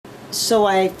So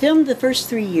I filmed the first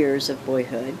 3 years of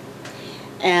Boyhood,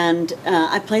 and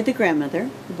I played the grandmother,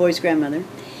 the boy's grandmother,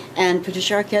 and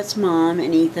Patricia Arquette's mom,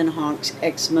 and Ethan Hawke's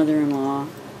ex-mother-in-law,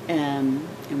 and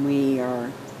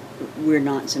we're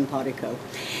not simpatico.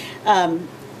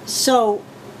 So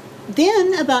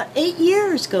then about 8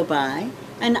 years go by,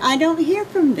 and I don't hear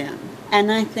from them,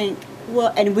 and I think,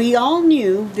 well, and we all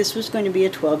knew this was going to be a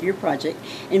 12-year project.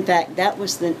 In fact, that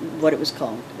was what it was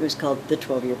called. It was called the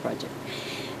 12-year project.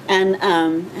 And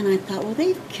I thought, well,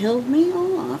 they've killed me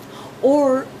off,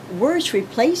 or worse,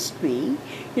 replaced me,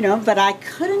 you know. But I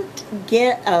couldn't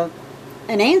get an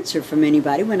answer from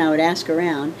anybody when I would ask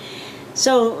around.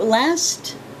 So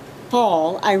last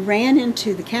fall, I ran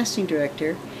into the casting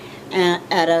director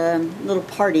at a little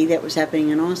party that was happening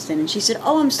in Austin, and she said,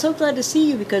 "Oh, I'm so glad to see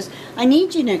you because I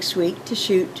need you next week to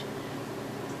shoot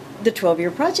the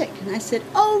 12-year project." And I said,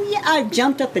 "Oh yeah." I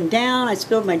jumped up and down, I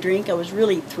spilled my drink. I was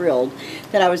really thrilled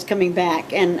that I was coming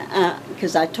back, and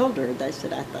because I told her, I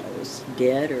said I thought I was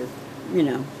dead or, you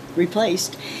know,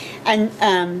 replaced. And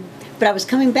but I was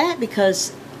coming back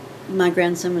because my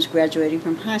grandson was graduating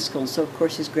from high school, so of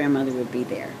course his grandmother would be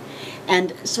there.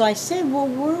 And so I said, "Well,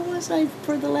 where was I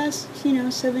for the last,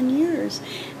 7 years?"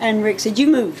 And Rick said, "You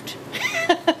moved."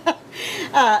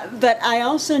 But I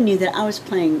also knew that I was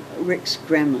playing Rick's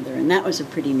grandmother, and that was a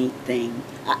pretty neat thing.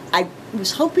 I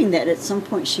was hoping that at some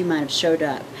point she might have showed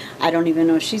up. I don't even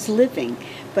know if she's living,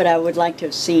 but I would like to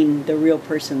have seen the real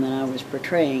person that I was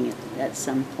portraying at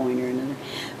some point or another.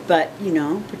 But,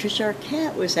 Patricia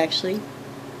Arquette was actually,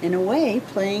 in a way,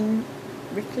 playing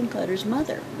Rick Linklater's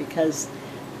mother, because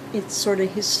it's sort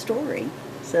of his story.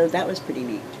 So that was pretty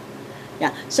neat.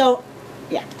 Yeah, so,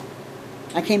 yeah,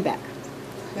 I came back.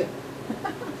 Good.